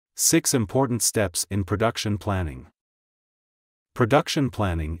6 Important Steps in Production Planning. Production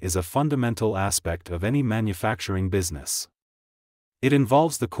planning is a fundamental aspect of any manufacturing business. It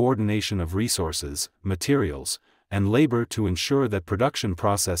involves the coordination of resources, materials, and labor to ensure that production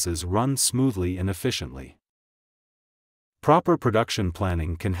processes run smoothly and efficiently. Proper production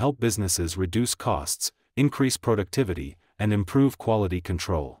planning can help businesses reduce costs, increase productivity, and improve quality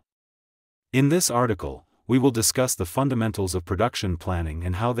control. In this article, we will discuss the fundamentals of production planning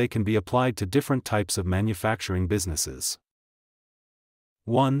and how they can be applied to different types of manufacturing businesses.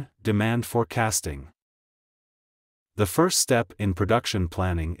 1. Demand forecasting. The first step in production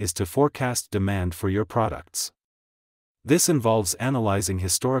planning is to forecast demand for your products. This involves analyzing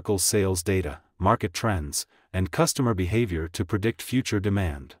historical sales data, market trends, and customer behavior to predict future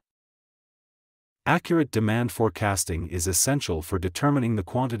demand. Accurate demand forecasting is essential for determining the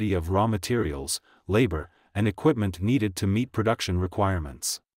quantity of raw materials, labor, and equipment needed to meet production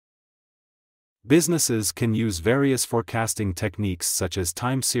requirements. Businesses can use various forecasting techniques such as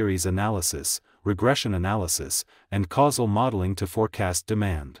time series analysis, regression analysis, and causal modeling to forecast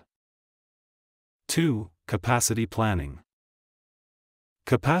demand. 2. Capacity planning.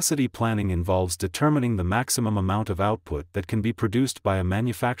 Capacity planning involves determining the maximum amount of output that can be produced by a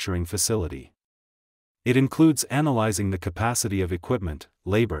manufacturing facility. It includes analyzing the capacity of equipment,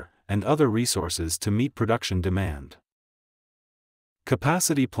 labor, and other resources to meet production demand.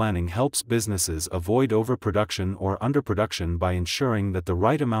 Capacity planning helps businesses avoid overproduction or underproduction by ensuring that the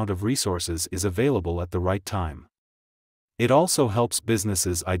right amount of resources is available at the right time. It also helps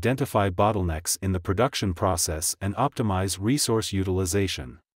businesses identify bottlenecks in the production process and optimize resource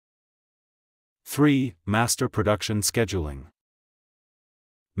utilization. 3. Master production scheduling.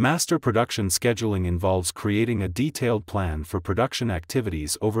 Master production scheduling involves creating a detailed plan for production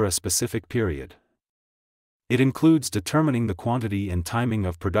activities over a specific period. It includes determining the quantity and timing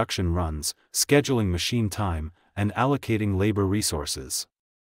of production runs, scheduling machine time, and allocating labor resources.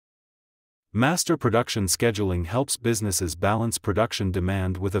 Master production scheduling helps businesses balance production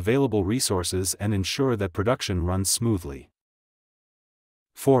demand with available resources and ensure that production runs smoothly.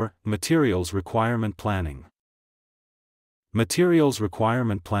 4. Materials requirement planning. Materials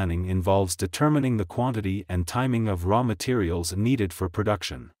requirement planning involves determining the quantity and timing of raw materials needed for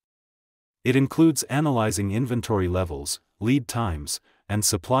production. It includes analyzing inventory levels, lead times, and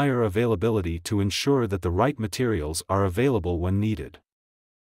supplier availability to ensure that the right materials are available when needed.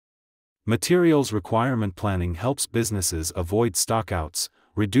 Materials requirement planning helps businesses avoid stockouts,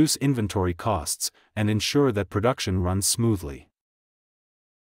 reduce inventory costs, and ensure that production runs smoothly.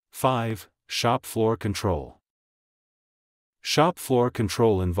 5. Shop floor control. Shop floor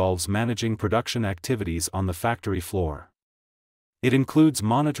control involves managing production activities on the factory floor. It includes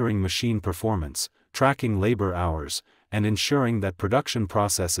monitoring machine performance, tracking labor hours, and ensuring that production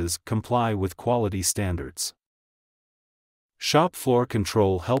processes comply with quality standards. Shop floor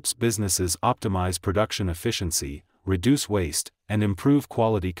control helps businesses optimize production efficiency, reduce waste, and improve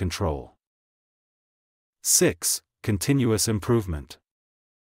quality control. 6. Continuous improvement.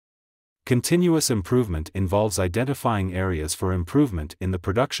 Continuous improvement involves identifying areas for improvement in the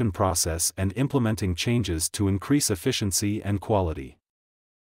production process and implementing changes to increase efficiency and quality.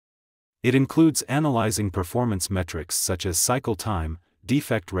 It includes analyzing performance metrics such as cycle time,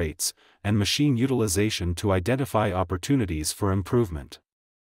 defect rates, and machine utilization to identify opportunities for improvement.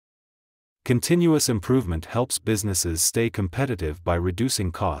 Continuous improvement helps businesses stay competitive by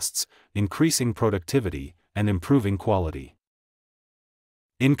reducing costs, increasing productivity, and improving quality.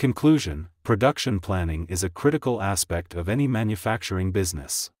 In conclusion, production planning is a critical aspect of any manufacturing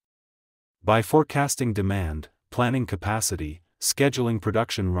business. By forecasting demand, planning capacity, scheduling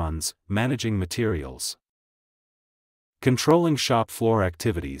production runs, managing materials, controlling shop floor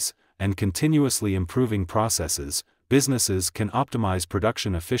activities, and continuously improving processes, businesses can optimize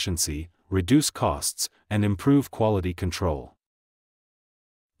production efficiency, reduce costs, and improve quality control.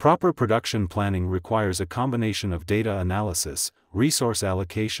 Proper production planning requires a combination of data analysis, resource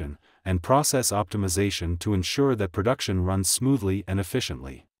allocation, and process optimization to ensure that production runs smoothly and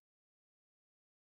efficiently.